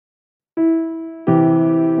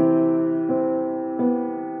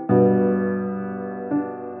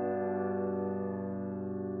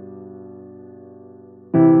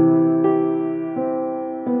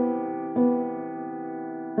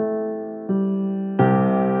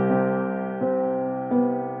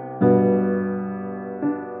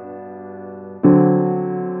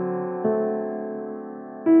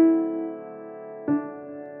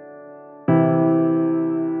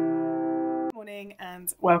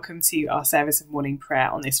Welcome to our service of morning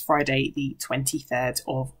prayer on this Friday, the 23rd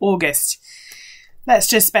of August. Let's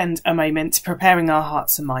just spend a moment preparing our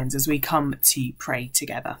hearts and minds as we come to pray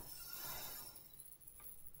together.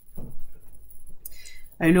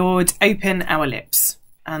 O Lord, open our lips,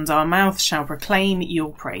 and our mouth shall proclaim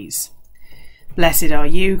your praise. Blessed are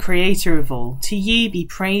you, Creator of all. To you be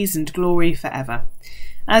praise and glory forever.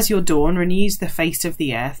 As your dawn renews the face of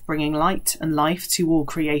the earth, bringing light and life to all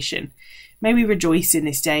creation, may we rejoice in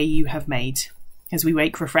this day you have made. As we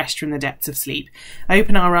wake refreshed from the depths of sleep,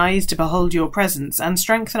 open our eyes to behold your presence and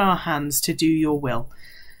strengthen our hands to do your will,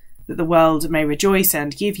 that the world may rejoice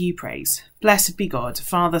and give you praise. Blessed be God,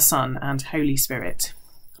 Father, Son, and Holy Spirit.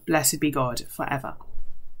 Blessed be God forever.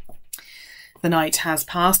 The night has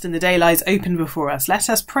passed and the day lies open before us. Let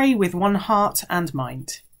us pray with one heart and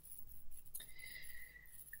mind.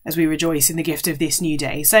 As we rejoice in the gift of this new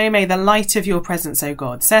day, so may the light of your presence, O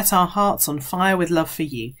God, set our hearts on fire with love for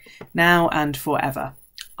you, now and forever.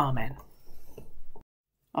 Amen.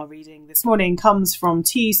 Our reading this morning comes from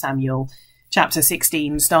 2 Samuel, chapter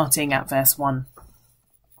 16, starting at verse 1.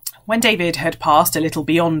 When David had passed a little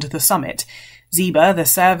beyond the summit, Ziba, the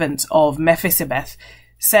servant of Mephibosheth,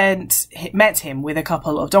 met him with a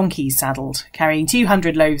couple of donkeys saddled, carrying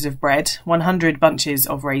 200 loaves of bread, 100 bunches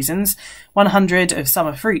of raisins, 100 of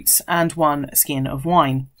summer fruits, and 1 skin of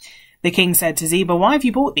wine. The king said to Ziba, "Why have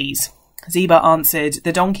you bought these?" Ziba answered,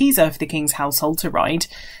 "The donkeys are for the king's household to ride,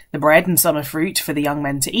 the bread and summer fruit for the young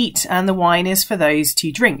men to eat, and the wine is for those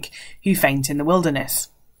to drink who faint in the wilderness."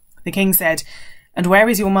 The king said, "And where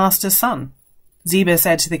is your master's son?" Ziba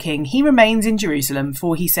said to the king, "He remains in Jerusalem,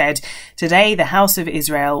 for he said, 'Today the house of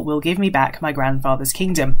Israel will give me back my grandfather's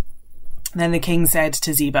kingdom.'" Then the king said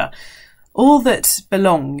to Ziba, "All that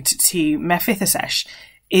belonged to Mephibosheth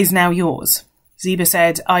is now yours." Ziba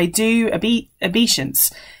said, "I do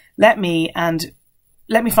obeisance. Let me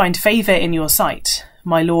find favour in your sight,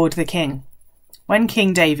 my lord the king." When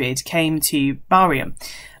King David came to Barium,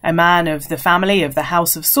 a man of the family of the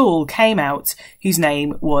house of Saul came out, whose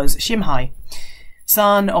name was Shimei,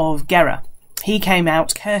 son of Gera. He came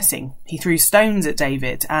out cursing. He threw stones at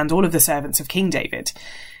David and all of the servants of King David.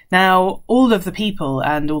 Now all of the people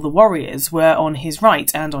and all the warriors were on his right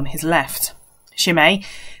and on his left. Shimei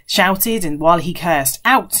shouted, and while he cursed,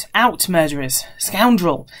 "Out, out, murderers,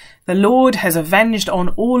 scoundrel! The Lord has avenged on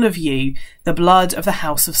all of you the blood of the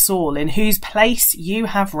house of Saul, in whose place you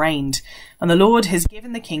have reigned, and the Lord has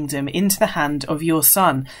given the kingdom into the hand of your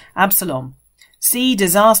son, Absalom. See,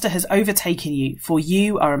 disaster has overtaken you, for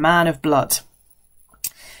you are a man of blood."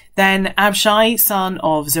 Then Abishai, son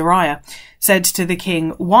of Zeruiah, said to the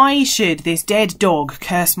king, "Why should this dead dog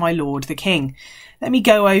curse my lord the king? Let me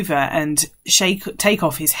go over and take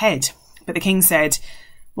off his head." But the king said,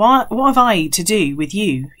 What have I to do with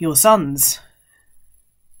you, your sons,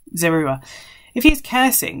 Zeruiah? If he is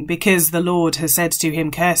cursing because the Lord has said to him,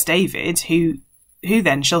 'Curse David,' who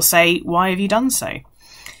then shall say, 'Why have you done so?'"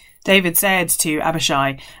 David said to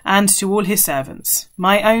Abishai and to all his servants,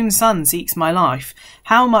 "My own son seeks my life.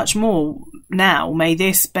 How much more now may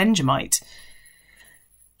this Benjamite?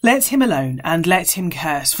 Let him alone and let him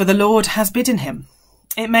curse, for the Lord has bidden him.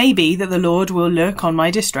 It may be that the Lord will look on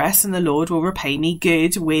my distress, and the Lord will repay me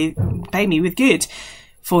with good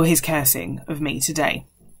for his cursing of me today."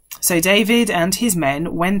 So David and his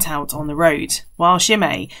men went out on the road, while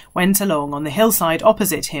Shimei went along on the hillside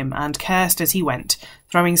opposite him and cursed as he went,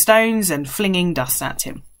 throwing stones and flinging dust at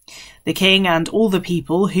him. The king and all the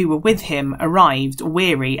people who were with him arrived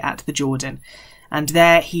weary at the Jordan, and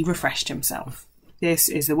there he refreshed himself. This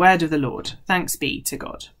is the word of the Lord. Thanks be to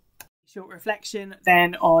God. Short reflection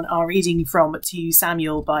then on our reading from 2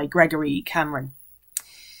 Samuel by Gregory Cameron.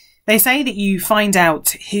 They say that you find out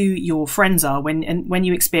who your friends are when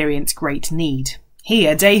you experience great need.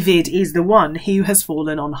 Here, David is the one who has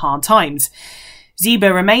fallen on hard times.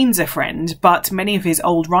 Ziba remains a friend, but many of his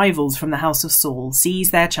old rivals from the house of Saul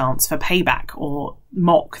seize their chance for payback or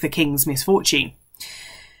mock the king's misfortune.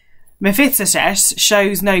 Mephibosheth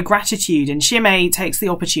shows no gratitude, and Shimei takes the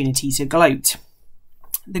opportunity to gloat.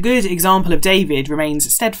 The good example of David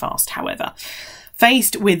remains steadfast, however.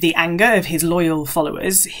 Faced with the anger of his loyal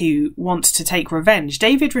followers who want to take revenge,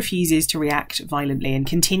 David refuses to react violently and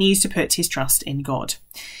continues to put his trust in God.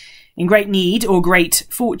 In great need or great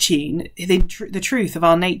fortune, the truth of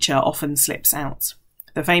our nature often slips out.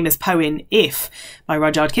 The famous poem If by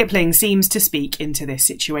Rudyard Kipling seems to speak into this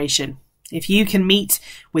situation. If you can meet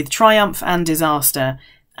with triumph and disaster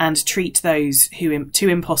and treat those two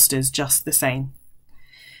impostors just the same.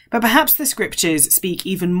 But perhaps the scriptures speak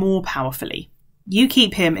even more powerfully. You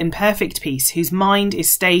keep him in perfect peace, whose mind is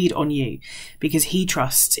stayed on you, because he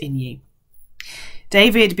trusts in you.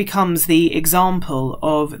 David becomes the example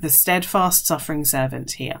of the steadfast suffering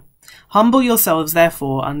servant here. Humble yourselves,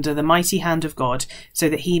 therefore, under the mighty hand of God, so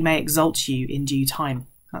that he may exalt you in due time.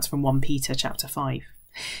 That's from 1 Peter chapter 5.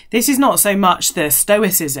 This is not so much the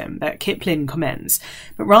stoicism that Kipling commends,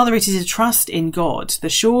 but rather it is a trust in God, the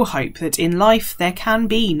sure hope that in life there can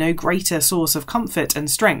be no greater source of comfort and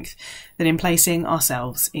strength than in placing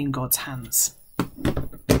ourselves in God's hands.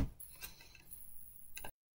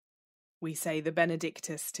 We say the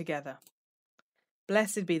Benedictus together.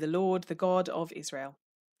 Blessed be the Lord, the God of Israel,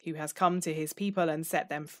 who has come to his people and set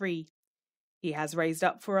them free. He has raised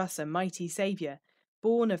up for us a mighty Saviour,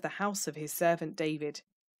 born of the house of his servant David.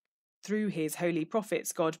 Through his holy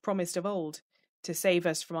prophets God promised of old to save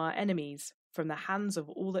us from our enemies, from the hands of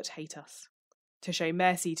all that hate us, to show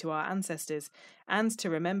mercy to our ancestors, and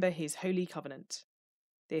to remember his holy covenant.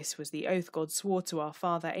 This was the oath God swore to our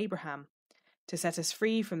father Abraham, to set us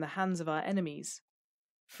free from the hands of our enemies,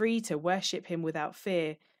 free to worship him without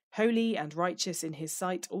fear, holy and righteous in his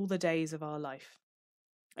sight all the days of our life.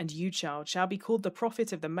 And you, child, shall be called the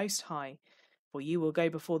prophet of the Most High, for you will go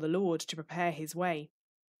before the Lord to prepare his way,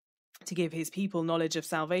 to give his people knowledge of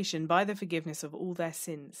salvation by the forgiveness of all their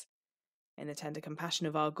sins. In the tender compassion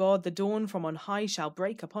of our God, the dawn from on high shall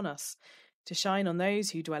break upon us, to shine on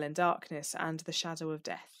those who dwell in darkness and the shadow of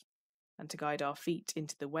death, and to guide our feet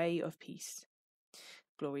into the way of peace.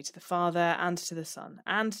 Glory to the Father, and to the Son,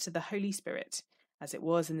 and to the Holy Spirit, as it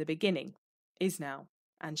was in the beginning, is now,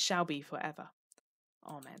 and shall be forever.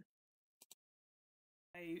 Amen.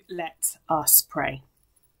 So let us pray.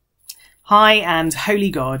 High and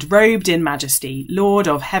holy God, robed in majesty, Lord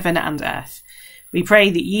of heaven and earth, we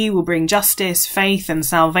pray that you will bring justice, faith, and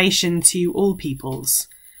salvation to all peoples.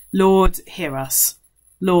 Lord, hear us.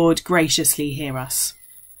 Lord, graciously hear us.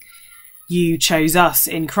 You chose us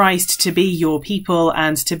in Christ to be your people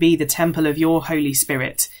and to be the temple of your Holy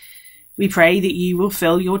Spirit. We pray that you will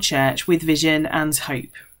fill your church with vision and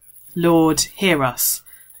hope. Lord, hear us.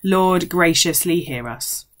 Lord, graciously hear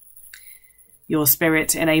us. Your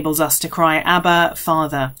Spirit enables us to cry, Abba,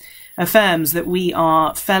 Father, affirms that we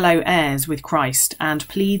are fellow heirs with Christ, and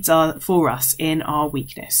pleads for us in our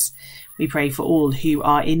weakness. We pray for all who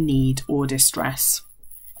are in need or distress.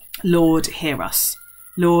 Lord, hear us.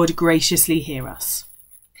 Lord, graciously hear us.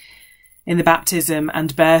 In the baptism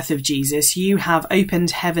and birth of Jesus, you have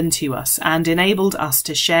opened heaven to us and enabled us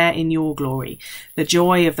to share in your glory, the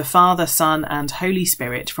joy of the Father, Son, and Holy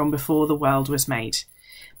Spirit from before the world was made.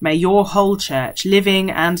 May your whole church,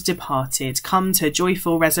 living and departed, come to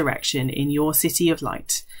joyful resurrection in your city of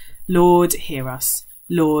light. Lord, hear us.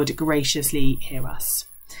 Lord, graciously hear us.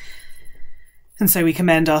 And so we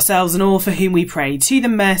commend ourselves and all for whom we pray to the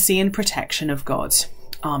mercy and protection of God.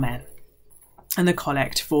 Amen. And the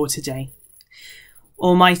collect for today.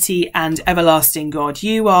 Almighty and everlasting God,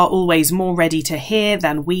 you are always more ready to hear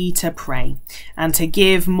than we to pray, and to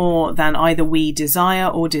give more than either we desire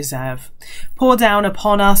or deserve. Pour down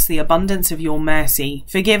upon us the abundance of your mercy,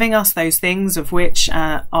 forgiving us those things of which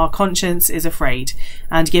our conscience is afraid,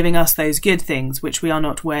 and giving us those good things which we are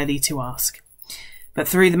not worthy to ask. But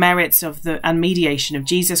through the merits of and mediation of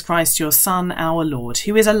Jesus Christ, your Son, our Lord,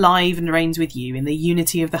 who is alive and reigns with you in the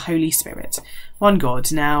unity of the Holy Spirit, one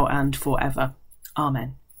God, now and forever.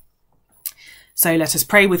 Amen. So let us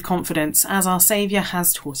pray with confidence as our Saviour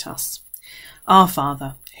has taught us. Our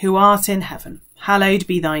Father, who art in heaven, hallowed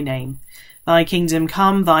be thy name. Thy kingdom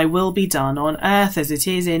come, thy will be done, on earth as it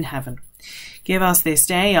is in heaven. Give us this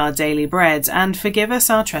day our daily bread, and forgive us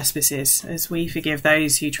our trespasses, as we forgive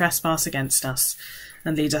those who trespass against us.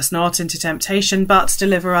 And lead us not into temptation, but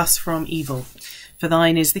deliver us from evil. For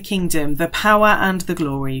thine is the kingdom, the power, and the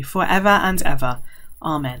glory, for ever and ever.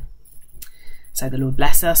 Amen. So the Lord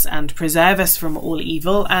bless us and preserve us from all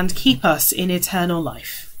evil, and keep us in eternal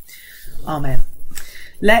life. Amen.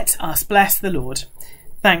 Let us bless the Lord.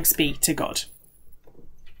 Thanks be to God.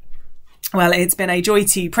 Well, it's been a joy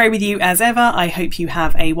to pray with you as ever. I hope you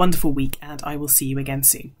have a wonderful week, and I will see you again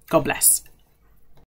soon. God bless.